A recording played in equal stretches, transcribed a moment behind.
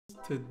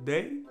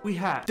today we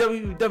have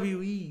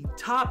WWE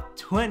Top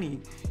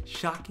 20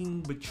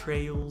 Shocking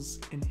Betrayals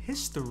in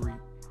History.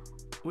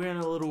 We're in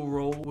a little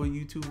roll with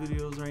YouTube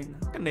videos right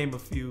now. I can name a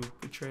few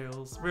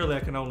betrayals. Really,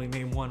 I can only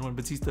name one. When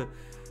Batista,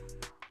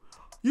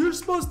 you're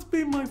supposed to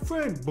be my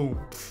friend. Boom.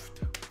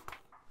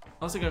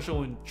 I was thinking of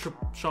showing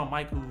Shawn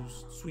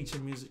Michaels' Sweet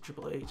Chin Music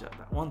Triple H at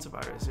that one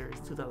Survivor Series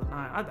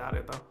 2009. I doubt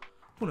it though.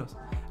 Who knows?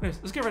 Anyways,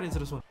 let's get right into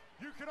this one.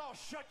 You can all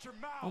shut your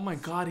mouth. Oh my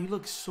God, he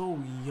looks so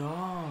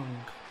young.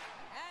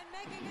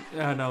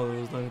 Yeah, I know it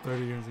was like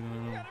 30 years ago.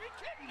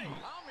 I know.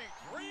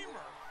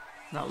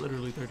 Not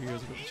literally 30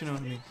 years ago, but you know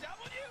what I mean.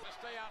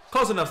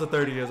 Close enough to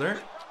 30 years, alright?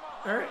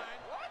 Alright.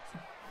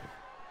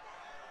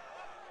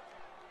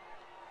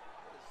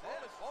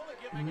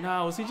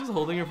 Nah, was he just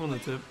holding it from the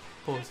tip?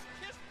 Pause.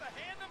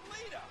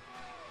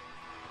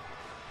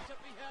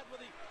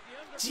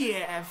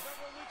 Jeff!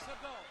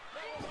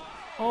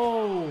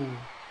 Oh!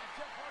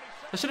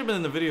 That should have been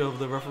in the video of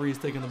the referees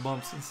taking the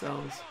bumps and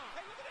cells.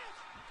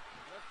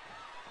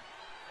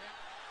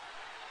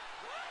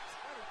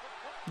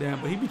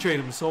 Damn, but he betrayed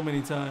him so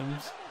many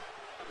times.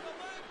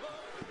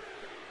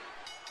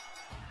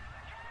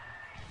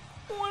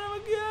 What am I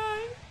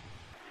guy?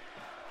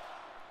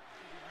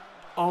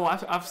 Oh,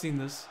 I've seen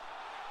this.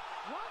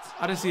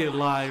 I didn't see it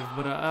live,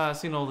 but I've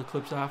seen all the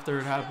clips after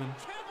it happened.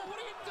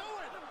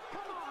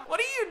 What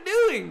are you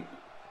doing?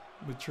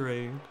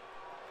 Betrayed.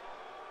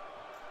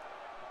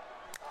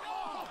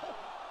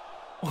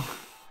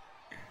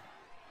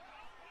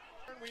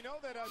 We know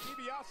that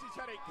DiBiase's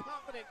had a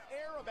confident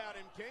air about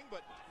him, King,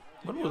 but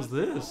what was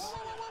this?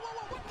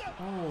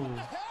 Oh.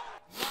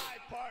 My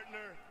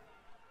partner,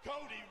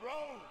 Cody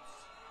Rhodes.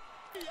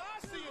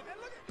 DiBiase, and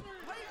look at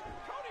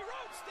Cody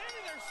Rhodes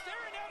standing there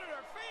staring out at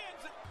our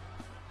fans.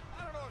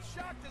 I don't know if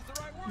shocked is the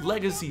right word.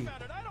 Legacy.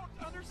 I don't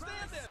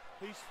understand this.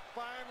 He's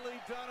finally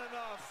done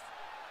enough.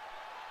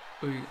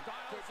 Wait.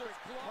 Styles is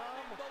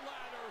climbing the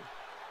ladder.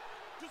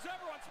 Does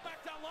everyone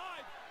SmackDown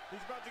Live? He's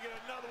about to get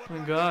another one. Oh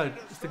my God,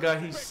 it's the guy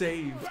he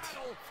saved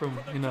from,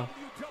 you know,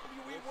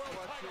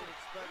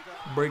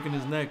 breaking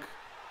his neck.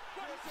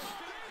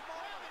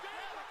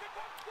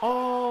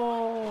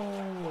 Oh.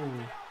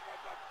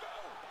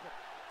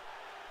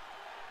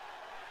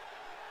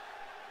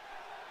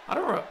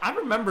 I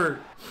remember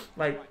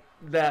like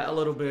that a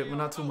little bit, but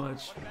not too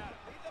much.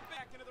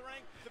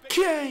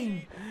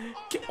 Kane!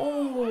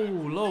 Oh,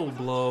 low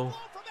blow.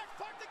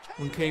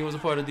 When Kane was a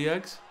part of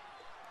DX.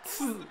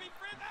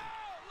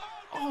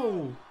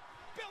 Oh.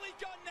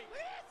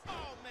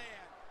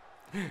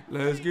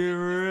 Let's get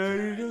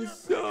ready to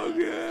suck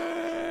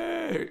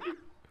it.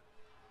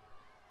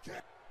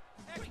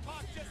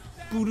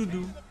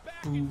 Boo-doo-doo.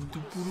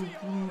 Boo-doo-doo-doo-doo.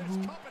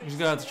 You just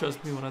gotta have to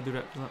trust me when I do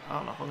that. I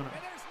don't know if I'm gonna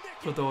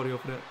put the audio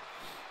for that.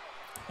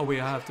 Oh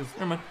wait, I have to.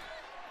 Never mind.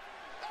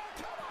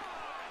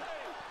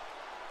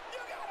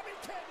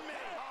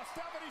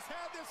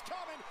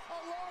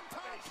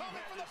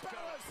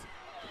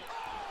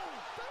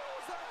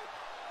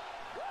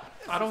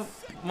 I don't.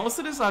 Most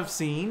of this I've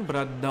seen, but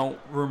I don't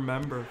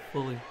remember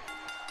fully.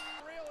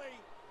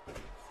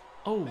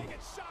 Oh,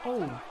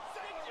 oh,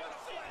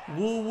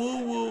 woo,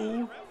 woo,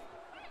 woo.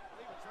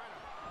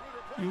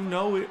 You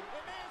know it.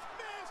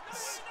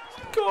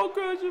 Skull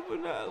Crusher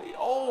finale.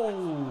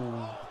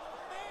 Oh,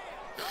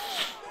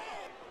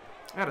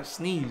 I gotta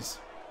sneeze.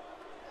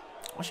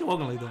 Why's she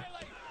walking like that?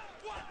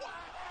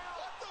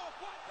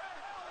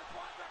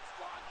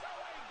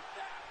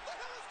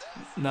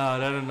 Nah,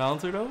 that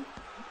announcer though.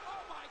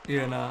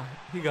 Yeah, nah,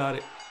 he got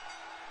it.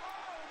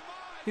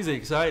 He's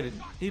excited.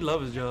 He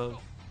loves his job.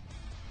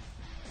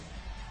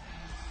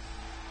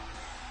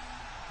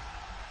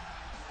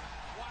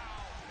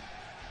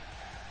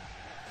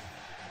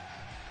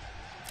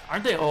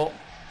 Aren't they all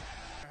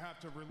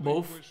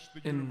both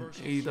in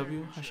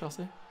AEW, I shall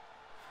say?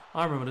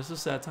 I remember this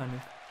is sad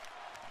timing.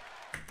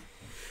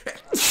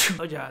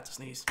 Oh yeah, I had to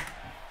sneeze.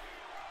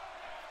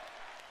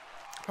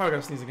 Probably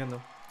gotta sneeze again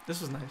though.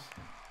 This was nice.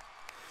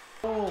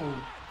 Oh.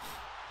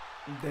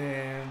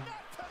 Damn.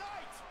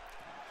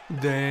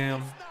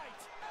 Damn.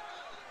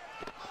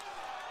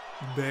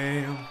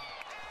 Damn.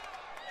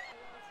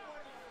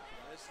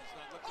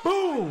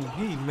 Boom!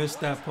 He missed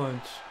that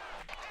punch.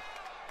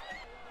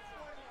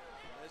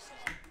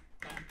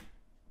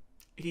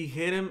 He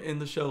hit him in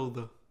the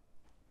shoulder.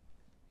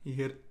 He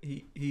hit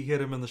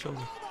him in the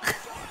shoulder.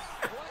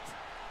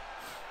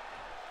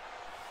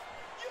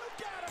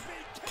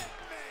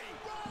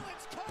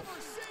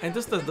 And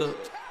just the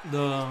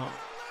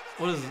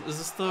what is it? Is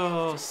this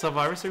the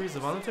Survivor Series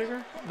of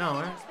Undertaker? No,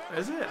 right?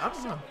 Is it? I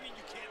don't know.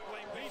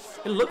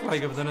 It looked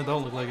like it, but then it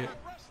don't look like it.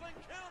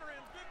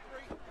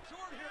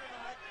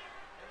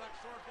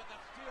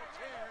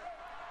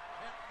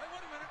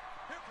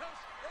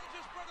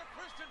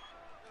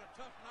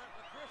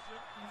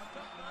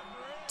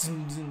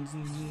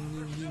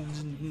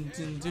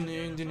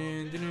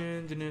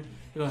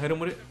 You gonna hit him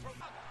with it?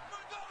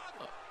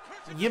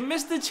 You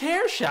missed the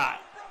chair shot.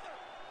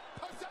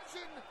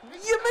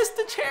 You missed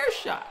the chair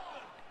shot.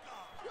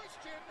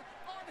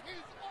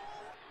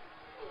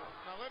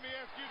 Now let me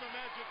ask you the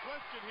magic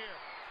question here.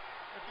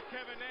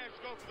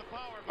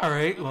 All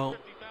right, well,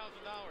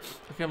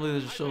 I can't believe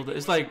they just showed it.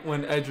 It's like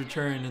when Edge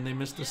returned and they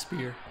missed the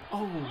spear.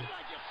 Oh,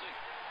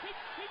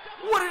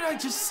 what did I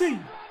just see?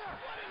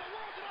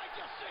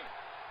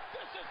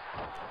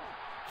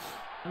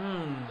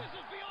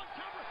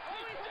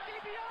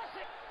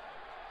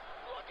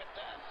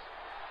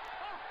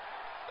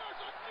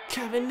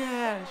 Kevin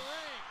Nash.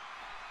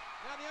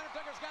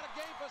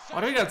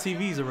 Oh, they got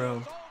TVs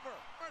around.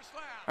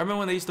 I remember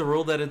when they used to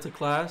roll that into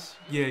class.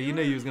 Yeah, you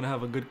know you was gonna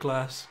have a good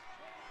class.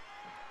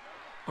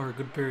 Or a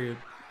good period.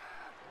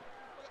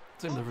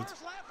 Same difference.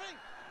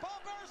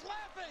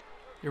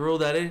 You roll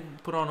that in,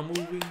 put on a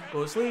movie,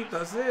 go to sleep,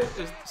 that's it.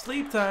 It's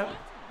sleep time.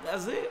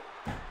 That's it.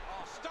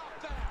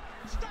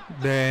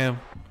 Damn.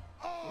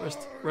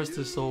 Rest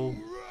his soul.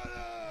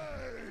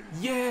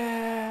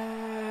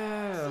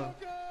 Yeah.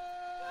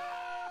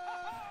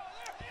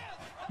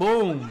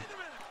 Boom.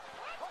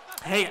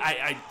 Hey,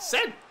 I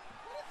said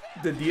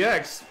the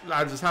DX.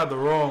 I just had the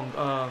wrong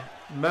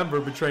member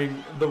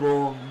betraying the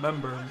wrong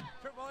member.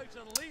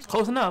 It's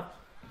close enough.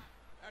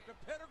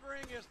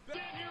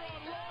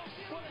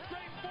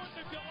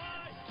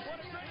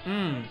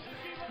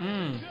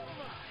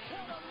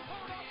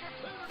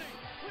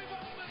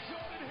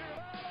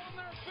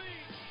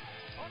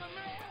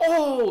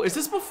 Oh, is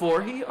this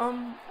before he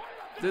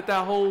did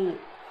that whole?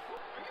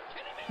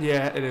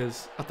 Yeah, it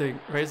is. I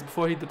think right. It's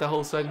before he did that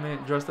whole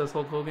segment dressed as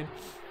Hulk Hogan.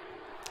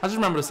 I just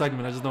remember the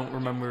segment. I just don't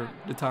remember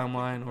the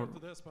timeline or.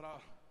 This, but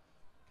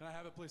can I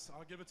have it, please?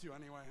 I'll give it to you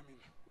anyway. I mean,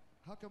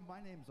 how come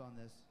my name's on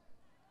this?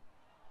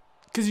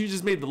 Cause you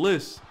just made the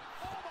list.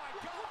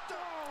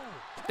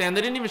 Damn,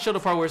 they didn't even show the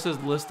part where it says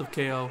list of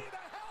KO.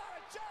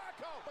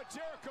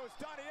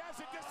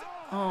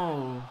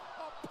 Oh.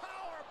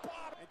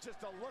 And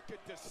just a look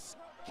at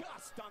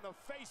disgust on the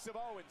face of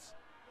Owens.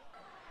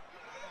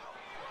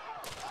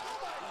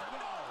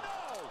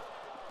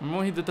 Remember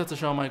when he did that to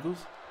Shawn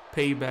Michaels?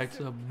 Payback's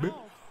a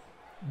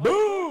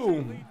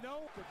boom.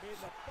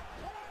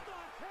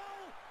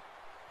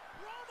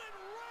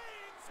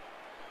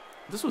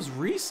 This was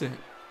recent.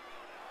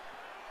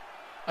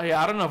 Oh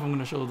yeah, I don't know if I'm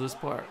gonna show this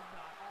part.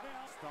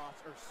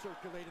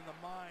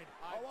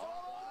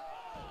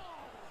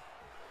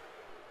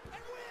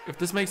 If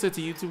this makes it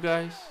to YouTube,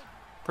 guys,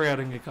 pray I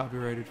didn't get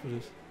copyrighted for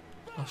this.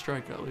 I'll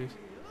strike at least.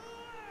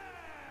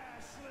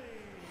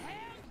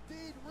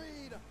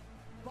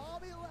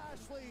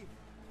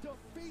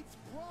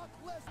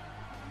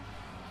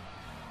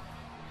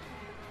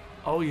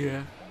 Oh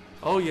yeah.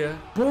 Oh yeah.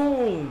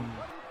 Boom.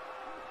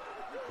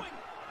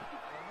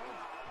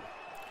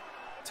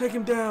 Take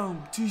him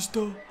down,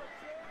 Batista. I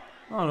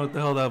don't know what the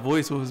hell that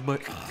voice was,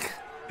 but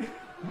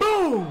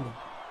boom!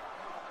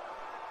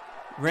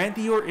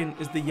 Randy Orton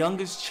is the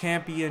youngest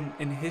champion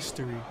in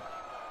history.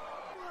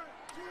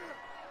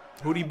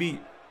 Who'd he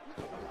beat?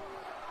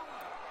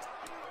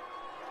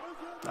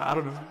 I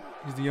don't know.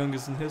 He's the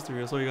youngest in history.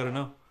 That's all you gotta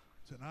know.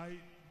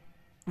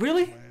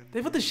 Really?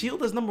 They put the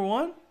Shield as number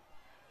one?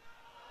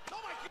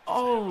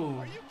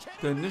 Oh,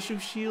 the initial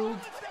Shield.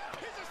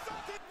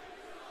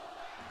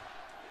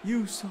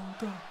 You sold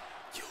out.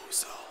 You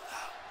sold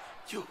out.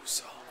 You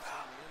sold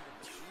out.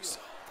 You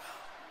sold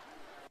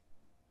out.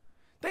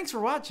 Thanks for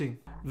watching.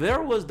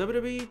 There was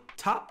WWE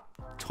top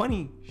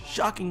 20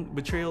 shocking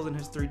betrayals in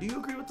history. Do you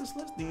agree with this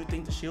list? Do you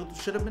think the Shield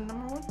should have been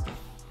number one?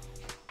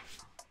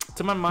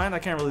 To my mind, I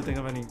can't really think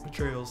of any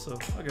betrayals, so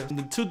I guess.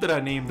 The two that I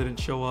named didn't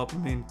show up. I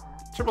mean,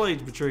 Triple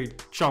H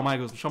betrayed Shawn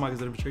Michaels, but Shawn Michaels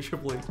didn't betray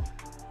Triple H.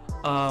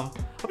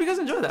 Hope you guys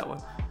enjoyed that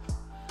one.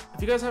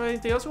 If you guys have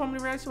anything else you want me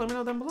to react to, let me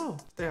know down below.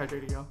 Stay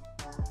hydrated, y'all.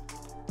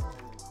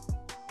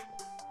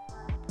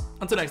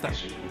 Until next time.